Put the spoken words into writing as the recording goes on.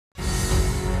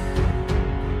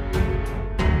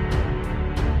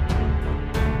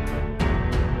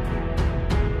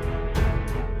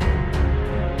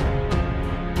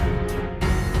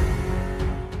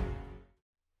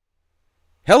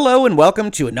Hello and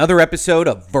welcome to another episode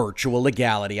of Virtual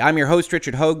Legality. I'm your host,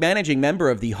 Richard Hogue, managing member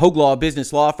of the Hogue Law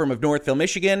Business Law Firm of Northville,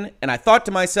 Michigan, and I thought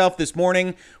to myself this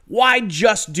morning, why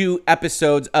just do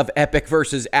episodes of Epic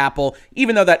versus Apple,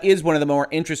 even though that is one of the more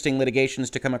interesting litigations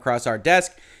to come across our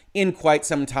desk in quite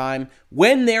some time,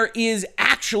 when there is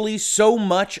actually so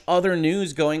much other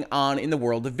news going on in the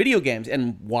world of video games.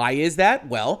 And why is that?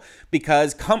 Well,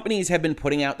 because companies have been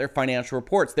putting out their financial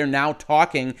reports. They're now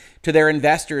talking to their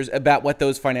investors about what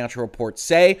those financial reports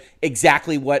say,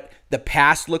 exactly what the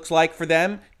past looks like for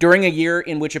them during a year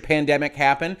in which a pandemic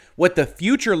happened, what the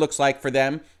future looks like for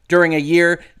them during a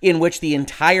year in which the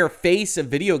entire face of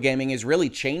video gaming is really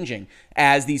changing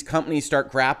as these companies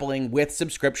start grappling with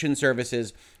subscription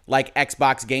services like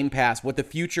Xbox Game Pass, what the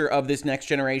future of this next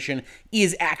generation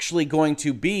is actually going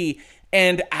to be.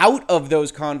 And out of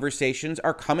those conversations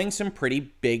are coming some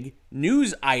pretty big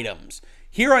news items.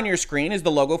 Here on your screen is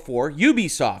the logo for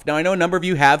Ubisoft. Now, I know a number of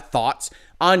you have thoughts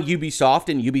on Ubisoft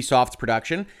and Ubisoft's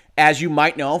production. As you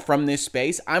might know from this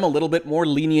space, I'm a little bit more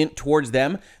lenient towards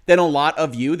them than a lot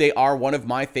of you. They are one of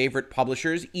my favorite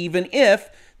publishers, even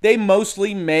if they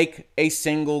mostly make a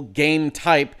single game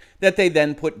type that they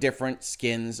then put different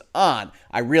skins on.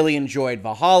 I really enjoyed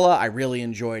Valhalla. I really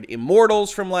enjoyed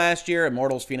Immortals from last year,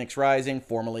 Immortals Phoenix Rising,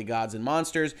 formerly Gods and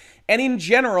Monsters. And in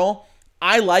general,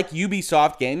 I like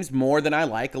Ubisoft games more than I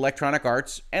like Electronic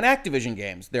Arts and Activision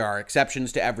games. There are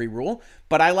exceptions to every rule,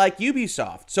 but I like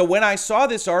Ubisoft. So when I saw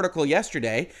this article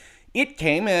yesterday, it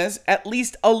came as at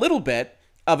least a little bit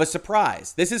of a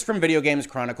surprise. This is from Video Games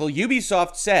Chronicle.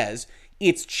 Ubisoft says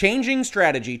it's changing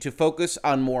strategy to focus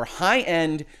on more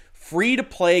high-end,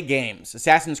 free-to-play games.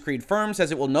 Assassin's Creed firm says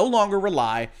it will no longer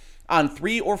rely on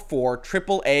 3 or 4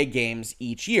 AAA games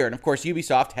each year. And of course,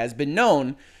 Ubisoft has been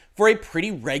known for a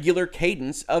pretty regular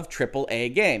cadence of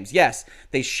AAA games. Yes,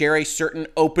 they share a certain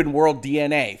open-world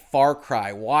DNA, Far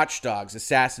Cry, Watch Dogs,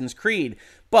 Assassin's Creed,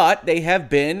 but they have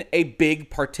been a big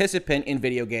participant in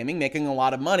video gaming, making a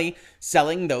lot of money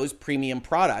selling those premium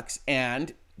products.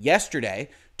 And yesterday,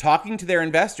 talking to their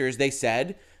investors, they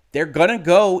said they're going to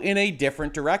go in a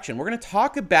different direction. We're going to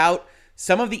talk about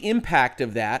some of the impact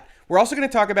of that. We're also going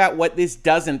to talk about what this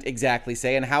doesn't exactly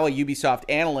say and how a Ubisoft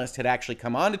analyst had actually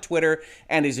come onto Twitter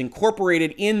and is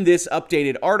incorporated in this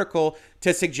updated article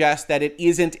to suggest that it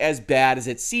isn't as bad as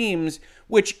it seems,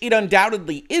 which it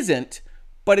undoubtedly isn't,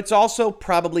 but it's also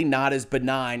probably not as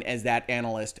benign as that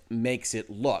analyst makes it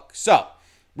look. So,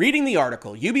 reading the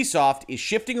article, Ubisoft is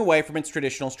shifting away from its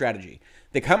traditional strategy.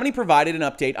 The company provided an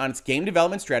update on its game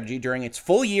development strategy during its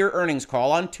full-year earnings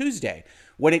call on Tuesday,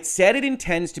 when it said it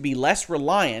intends to be less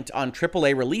reliant on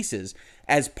AAA releases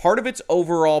as part of its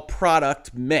overall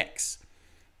product mix.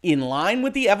 In line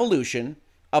with the evolution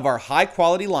of our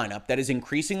high-quality lineup that is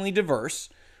increasingly diverse,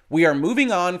 we are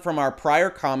moving on from our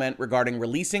prior comment regarding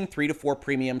releasing 3 to 4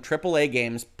 premium AAA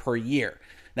games per year.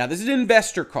 Now, this is an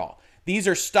investor call. These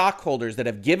are stockholders that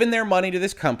have given their money to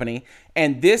this company,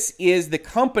 and this is the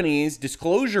company's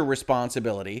disclosure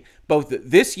responsibility, both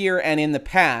this year and in the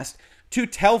past, to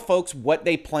tell folks what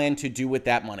they plan to do with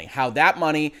that money, how that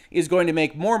money is going to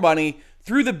make more money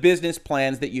through the business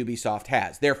plans that Ubisoft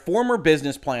has. Their former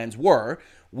business plans were,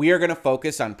 we are going to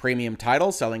focus on premium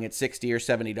titles selling at $60 or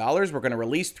 $70. We're going to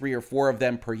release 3 or 4 of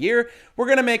them per year. We're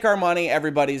going to make our money.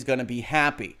 Everybody's going to be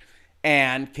happy.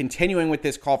 And continuing with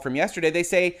this call from yesterday, they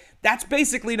say that's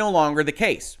basically no longer the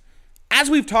case. As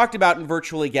we've talked about in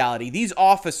Virtual Legality, these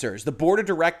officers, the board of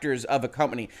directors of a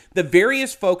company, the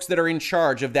various folks that are in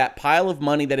charge of that pile of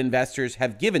money that investors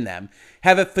have given them,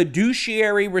 have a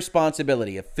fiduciary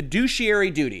responsibility, a fiduciary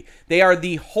duty. They are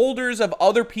the holders of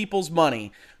other people's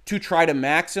money to try to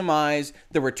maximize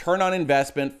the return on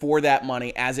investment for that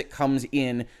money as it comes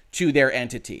in to their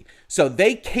entity. So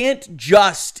they can't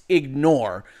just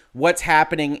ignore what's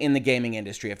happening in the gaming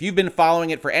industry. If you've been following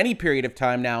it for any period of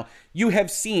time now, you have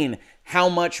seen how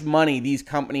much money these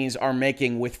companies are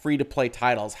making with free-to-play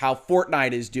titles, how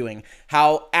Fortnite is doing,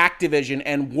 how Activision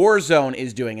and Warzone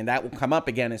is doing, and that will come up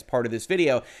again as part of this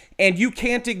video, and you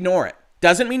can't ignore it.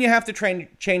 Doesn't mean you have to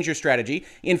change your strategy.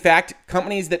 In fact,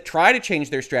 companies that try to change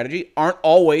their strategy aren't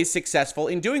always successful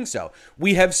in doing so.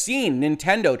 We have seen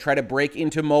Nintendo try to break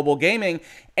into mobile gaming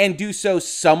and do so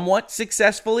somewhat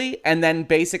successfully and then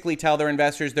basically tell their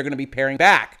investors they're going to be paring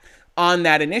back on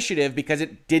that initiative because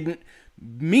it didn't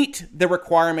meet the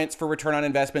requirements for return on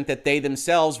investment that they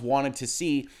themselves wanted to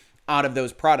see out of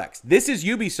those products. This is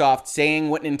Ubisoft saying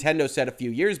what Nintendo said a few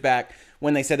years back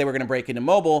when they said they were going to break into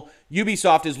mobile.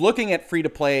 Ubisoft is looking at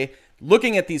free-to-play,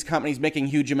 looking at these companies making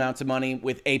huge amounts of money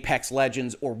with Apex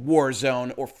Legends or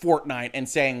Warzone or Fortnite and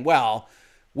saying, well,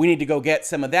 we need to go get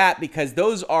some of that because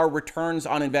those are returns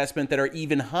on investment that are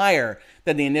even higher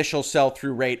than the initial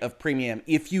sell-through rate of premium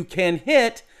if you can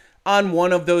hit on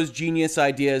one of those genius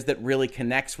ideas that really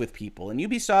connects with people. And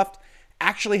Ubisoft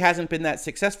actually hasn't been that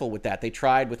successful with that. They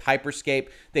tried with Hyperscape.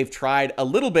 They've tried a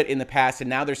little bit in the past, and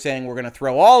now they're saying we're going to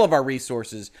throw all of our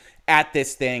resources at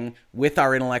this thing with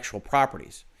our intellectual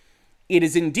properties. It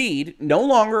is indeed no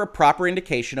longer a proper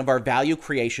indication of our value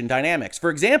creation dynamics.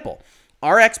 For example,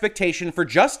 our expectation for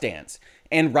Just Dance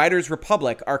and Riders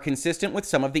Republic are consistent with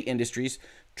some of the industry's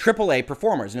AAA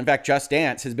performers. And in fact, Just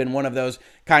Dance has been one of those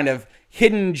kind of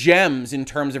hidden gems in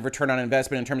terms of return on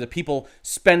investment, in terms of people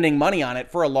spending money on it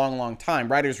for a long, long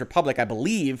time. Riders Republic, I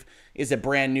believe, is a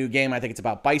brand new game. I think it's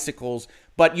about bicycles.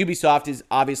 But Ubisoft is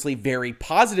obviously very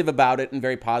positive about it and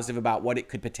very positive about what it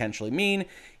could potentially mean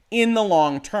in the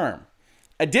long term.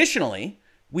 Additionally,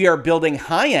 we are building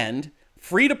high-end,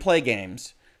 free-to-play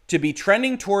games to be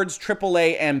trending towards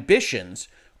AAA ambitions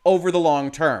over the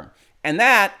long term. And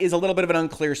that is a little bit of an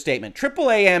unclear statement.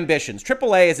 AAA ambitions.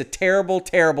 AAA is a terrible,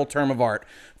 terrible term of art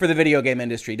for the video game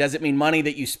industry. Does it mean money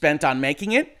that you spent on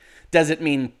making it? Does it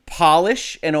mean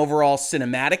polish and overall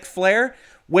cinematic flair?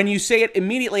 When you say it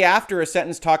immediately after a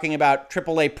sentence talking about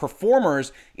AAA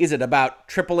performers, is it about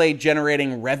AAA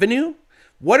generating revenue?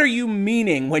 What are you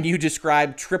meaning when you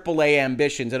describe AAA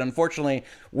ambitions? And unfortunately,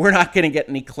 we're not going to get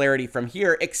any clarity from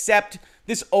here, except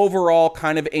this overall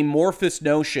kind of amorphous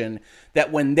notion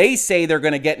that when they say they're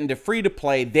going to get into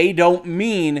free-to-play, they don't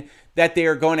mean that they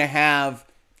are going to have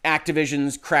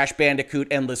Activision's Crash Bandicoot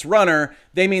Endless Runner.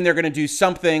 They mean they're going to do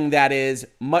something that is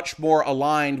much more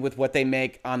aligned with what they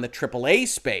make on the AAA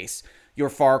space, your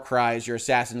Far Cry's, your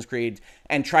Assassin's Creed,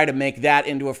 and try to make that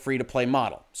into a free-to-play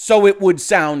model. So it would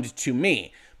sound to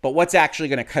me. But what's actually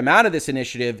going to come out of this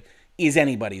initiative is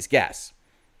anybody's guess.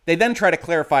 They then try to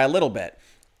clarify a little bit.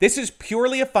 This is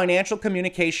purely a financial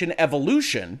communication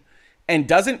evolution and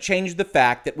doesn't change the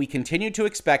fact that we continue to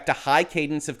expect a high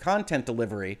cadence of content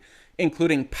delivery,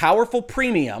 including powerful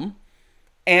premium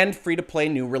and free-to-play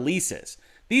new releases.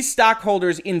 These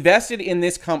stockholders invested in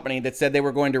this company that said they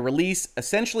were going to release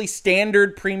essentially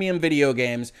standard premium video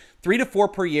games, 3 to 4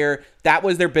 per year. That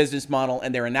was their business model,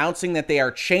 and they're announcing that they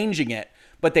are changing it,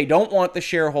 but they don't want the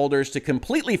shareholders to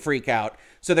completely freak out.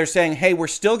 So they're saying, hey, we're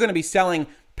still going to be selling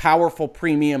powerful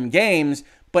premium games,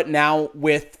 but now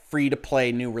with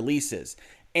free-to-play new releases.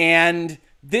 And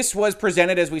this was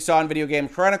presented, as we saw in Video Game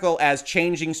Chronicle, as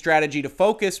changing strategy to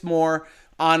focus more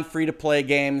on free-to-play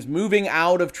games, moving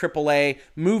out of AAA,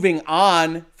 moving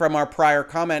on from our prior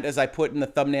comment, as I put in the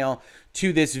thumbnail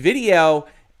to this video.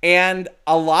 And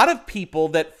a lot of people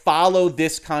that follow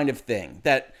this kind of thing,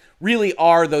 that really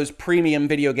are those premium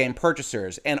video game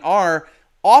purchasers and are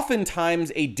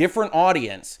oftentimes a different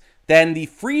audience than the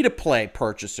free-to-play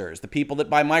purchasers, the people that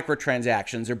buy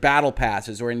microtransactions or battle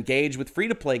passes or engage with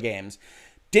free-to-play games,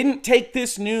 didn't take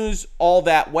this news all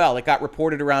that well. It got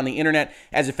reported around the internet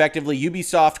as effectively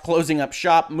Ubisoft closing up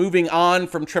shop, moving on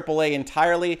from AAA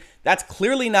entirely. That's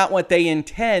clearly not what they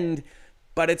intend,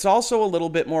 but it's also a little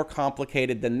bit more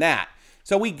complicated than that.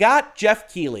 So we got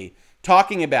Jeff Keighley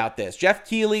talking about this. Jeff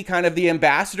Keighley, kind of the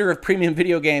ambassador of premium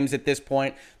video games at this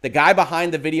point, the guy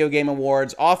behind the Video Game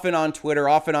Awards, often on Twitter,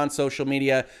 often on social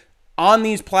media, on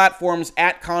these platforms,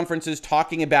 at conferences,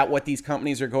 talking about what these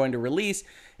companies are going to release.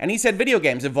 And he said video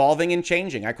games evolving and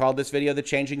changing. I called this video the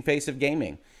changing face of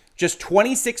gaming. Just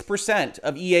 26%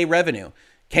 of EA revenue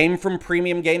came from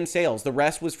premium game sales. The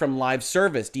rest was from live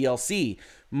service, DLC,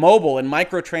 mobile, and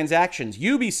microtransactions.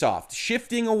 Ubisoft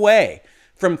shifting away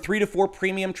from 3 to 4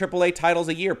 premium AAA titles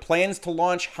a year, plans to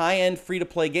launch high-end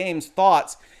free-to-play games,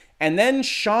 thoughts, and then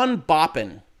Sean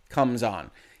Boppen comes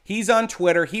on. He's on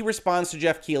Twitter. He responds to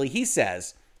Jeff Keighley. He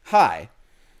says, "Hi,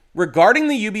 regarding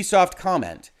the Ubisoft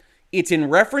comment, it's in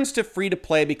reference to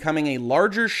free-to-play becoming a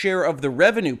larger share of the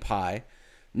revenue pie,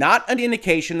 not an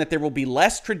indication that there will be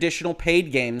less traditional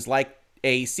paid games like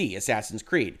AAC, Assassin's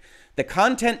Creed. The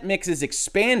content mix is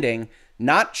expanding,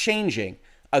 not changing.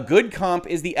 A good comp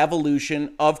is the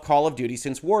evolution of Call of Duty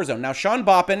since Warzone." Now, Sean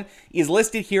Boppen is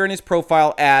listed here in his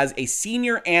profile as a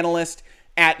senior analyst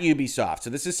at Ubisoft. So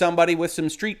this is somebody with some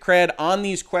street cred on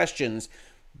these questions,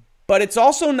 but it's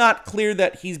also not clear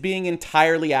that he's being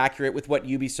entirely accurate with what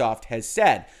Ubisoft has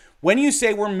said. When you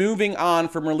say we're moving on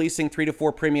from releasing 3 to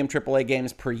 4 premium AAA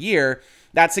games per year,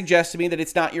 that suggests to me that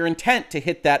it's not your intent to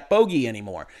hit that bogey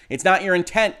anymore. It's not your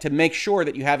intent to make sure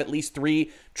that you have at least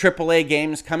 3 AAA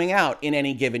games coming out in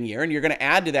any given year, and you're going to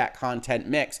add to that content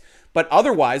mix But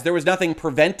otherwise, there was nothing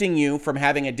preventing you from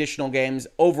having additional games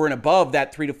over and above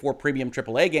that 3 to 4 premium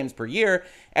AAA games per year.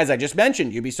 As I just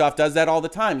mentioned, Ubisoft does that all the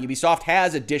time. Ubisoft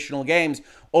has additional games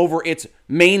over its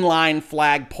mainline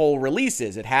flagpole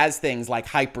releases. It has things like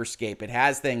Hyperscape. It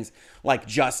has things like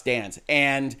Just Dance.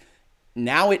 And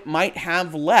now it might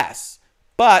have less.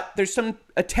 But there's some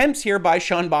attempts here by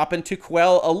Sean Boppen to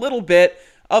quell a little bit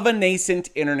of a nascent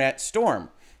internet storm.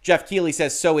 Jeff Keighley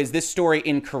says, so is this story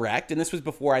incorrect? And this was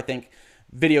before I think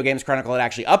Video Games Chronicle had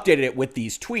actually updated it with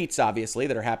these tweets, obviously,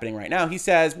 that are happening right now. He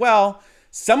says, well,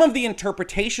 some of the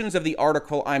interpretations of the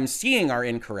article I'm seeing are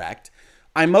incorrect.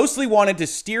 I mostly wanted to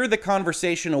steer the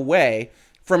conversation away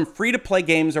from free-to-play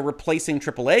games are replacing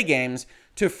AAA games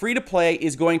to free-to-play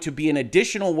is going to be an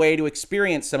additional way to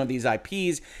experience some of these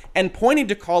IPs, and pointing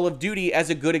to Call of Duty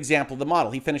as a good example of the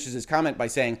model. He finishes his comment by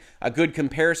saying a good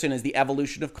comparison is the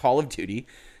evolution of Call of Duty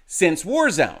since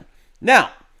Warzone.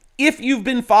 Now, if you've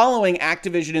been following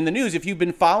Activision in the news, if you've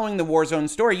been following the Warzone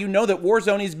story, you know that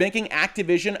Warzone is making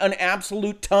Activision an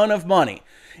absolute ton of money.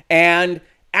 And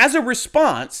as a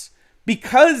response,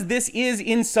 because this is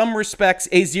in some respects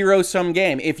a zero-sum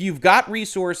game, if you've got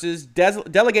resources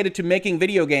delegated to making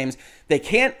video games, they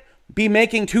can't be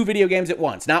making 2 video games at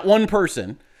once, not one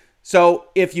person. So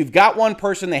if you've got one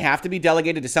person, they have to be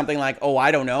delegated to something like, oh,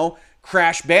 I don't know,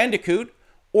 Crash Bandicoot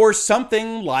or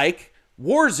something like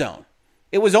Warzone.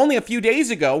 It was only a few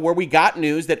days ago where we got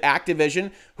news that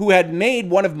Activision, who had made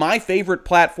one of my favorite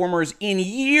platformers in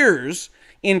years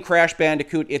in Crash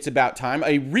Bandicoot, It's About Time,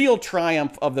 a real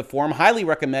triumph of the form. Highly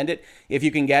recommend it if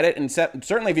you can get it, and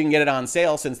certainly if you can get it on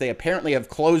sale, since they apparently have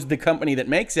closed the company that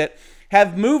makes it,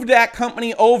 have moved that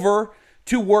company over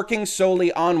to working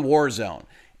solely on Warzone.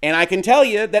 And I can tell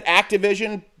you that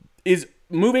Activision is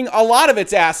moving a lot of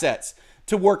its assets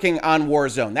to working on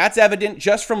Warzone. That's evident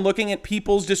just from looking at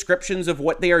people's descriptions of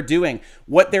what they are doing,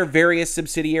 what their various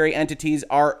subsidiary entities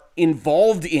are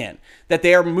involved in, that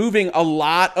they are moving a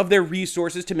lot of their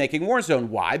resources to making Warzone.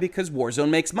 Why? Because Warzone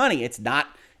makes money. It's not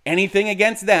anything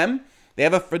against them. They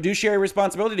have a fiduciary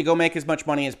responsibility to go make as much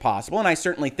money as possible, and I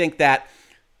certainly think that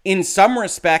in some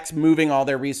respects, moving all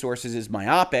their resources is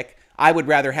myopic. I would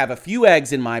rather have a few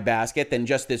eggs in my basket than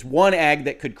just this one egg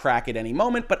that could crack at any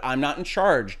moment, but I'm not in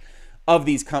charge of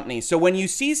these companies. So when you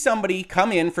see somebody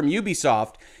come in from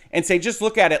Ubisoft and say, just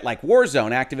look at it like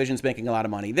Warzone, Activision's making a lot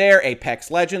of money there, Apex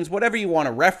Legends, whatever you want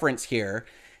to reference here,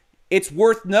 it's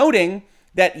worth noting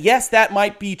that yes, that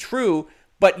might be true,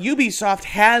 but Ubisoft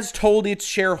has told its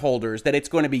shareholders that it's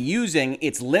going to be using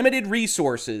its limited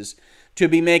resources to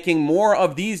be making more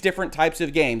of these different types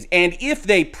of games. And if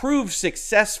they prove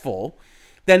successful,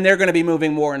 then they're going to be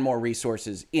moving more and more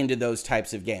resources into those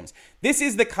types of games. This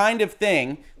is the kind of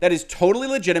thing that is totally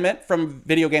legitimate from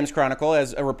Video Games Chronicle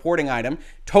as a reporting item,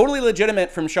 totally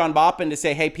legitimate from Sean Boppen to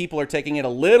say, hey, people are taking it a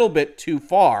little bit too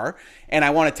far, and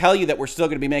I want to tell you that we're still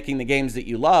going to be making the games that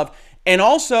you love, and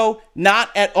also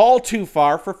not at all too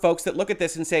far for folks that look at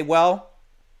this and say, well,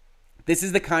 this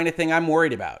is the kind of thing I'm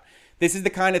worried about. This is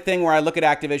the kind of thing where I look at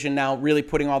Activision now really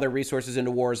putting all their resources into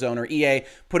Warzone, or EA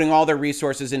putting all their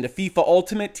resources into FIFA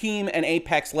Ultimate Team and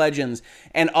Apex Legends,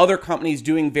 and other companies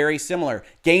doing very similar.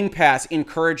 Game Pass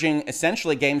encouraging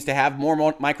essentially games to have more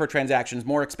microtransactions,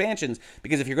 more expansions,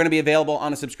 because if you're going to be available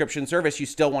on a subscription service, you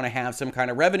still want to have some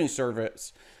kind of revenue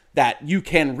service that you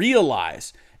can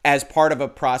realize as part of a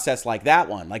process like that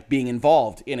one, like being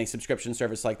involved in a subscription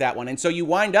service like that one. And so you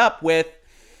wind up with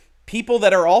people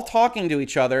that are all talking to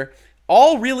each other,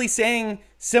 all really saying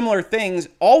similar things,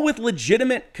 all with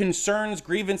legitimate concerns,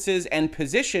 grievances, and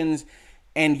positions,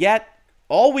 and yet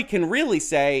all we can really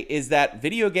say is that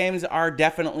video games are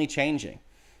definitely changing.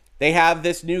 They have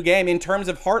this new game in terms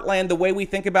of Heartland, the way we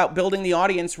think about building the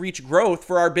audience reach growth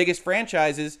for our biggest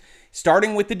franchises,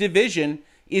 starting with The Division,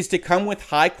 is to come with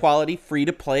high-quality,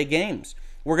 free-to-play games.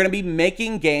 We're going to be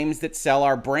making games that sell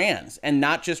our brands and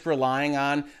not just relying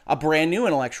on a brand new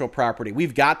intellectual property.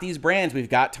 We've got these brands. We've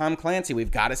got Tom Clancy.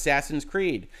 We've got Assassin's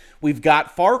Creed. We've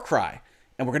got Far Cry.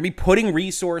 And we're going to be putting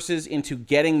resources into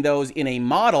getting those in a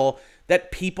model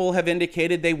that people have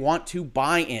indicated they want to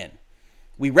buy in.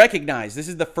 We recognize this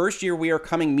is the first year we are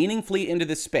coming meaningfully into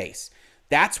this space.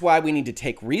 That's why we need to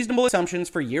take reasonable assumptions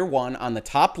for year one on the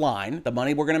top line, the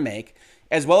money we're going to make,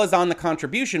 as well as on the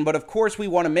contribution. But of course, we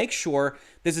want to make sure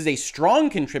this is a strong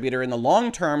contributor in the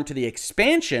long term to the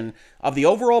expansion of the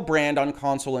overall brand on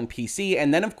console and PC.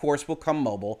 And then, of course, will come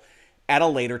mobile at a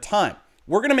later time.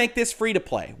 We're going to make this free to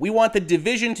play. We want The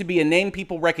Division to be a name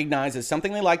people recognize as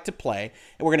something they like to play.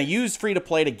 And we're going to use free to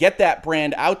play to get that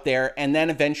brand out there and then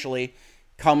eventually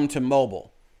come to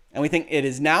mobile. And we think it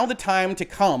is now the time to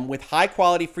come with high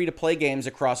quality free to play games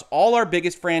across all our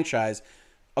biggest franchise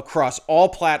across all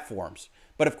platforms.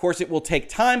 But of course, it will take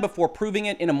time before proving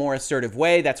it in a more assertive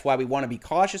way. That's why we want to be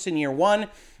cautious in year one.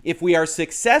 If we are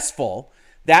successful,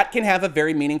 that can have a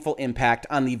very meaningful impact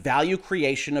on the value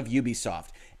creation of Ubisoft.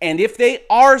 And if they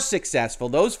are successful,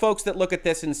 those folks that look at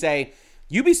this and say,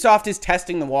 Ubisoft is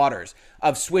testing the waters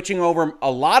of switching over a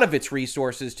lot of its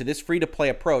resources to this free-to-play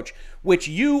approach, which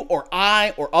you or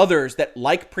I or others that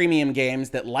like premium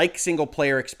games, that like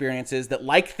single-player experiences, that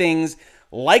like things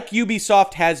like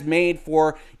Ubisoft has made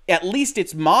for at least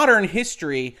its modern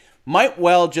history, might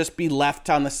well just be left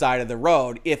on the side of the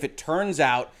road if it turns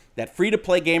out that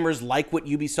free-to-play gamers like what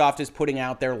Ubisoft is putting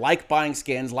out there, like buying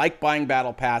skins, like buying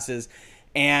battle passes.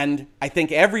 And I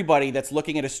think everybody that's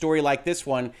looking at a story like this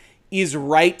one is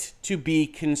right to be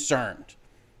concerned.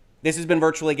 This has been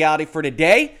Virtual Legality for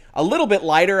today. A little bit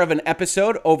lighter of an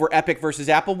episode over Epic versus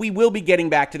Apple. We will be getting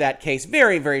back to that case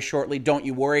very, very shortly. Don't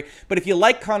you worry. But if you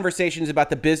like conversations about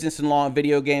the business and law of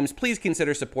video games, please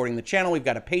consider supporting the channel. We've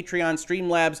got a Patreon,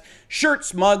 Streamlabs,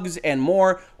 shirts, mugs, and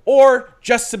more. Or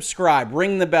just subscribe,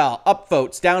 ring the bell,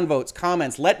 upvotes, downvotes,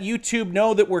 comments. Let YouTube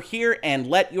know that we're here, and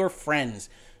let your friends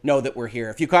know that we're here.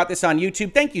 If you caught this on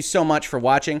YouTube, thank you so much for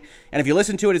watching. And if you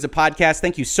listen to it as a podcast,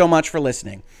 thank you so much for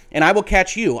listening. And I will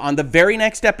catch you on the very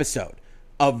next episode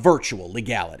of Virtual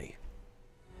Legality.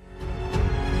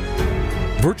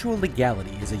 Virtual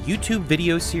Legality is a YouTube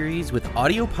video series with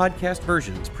audio podcast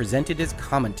versions presented as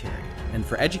commentary and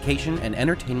for education and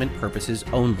entertainment purposes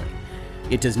only.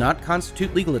 It does not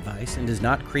constitute legal advice and does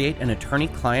not create an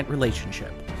attorney-client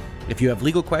relationship. If you have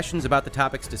legal questions about the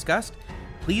topics discussed,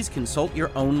 please consult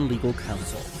your own legal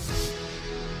counsel.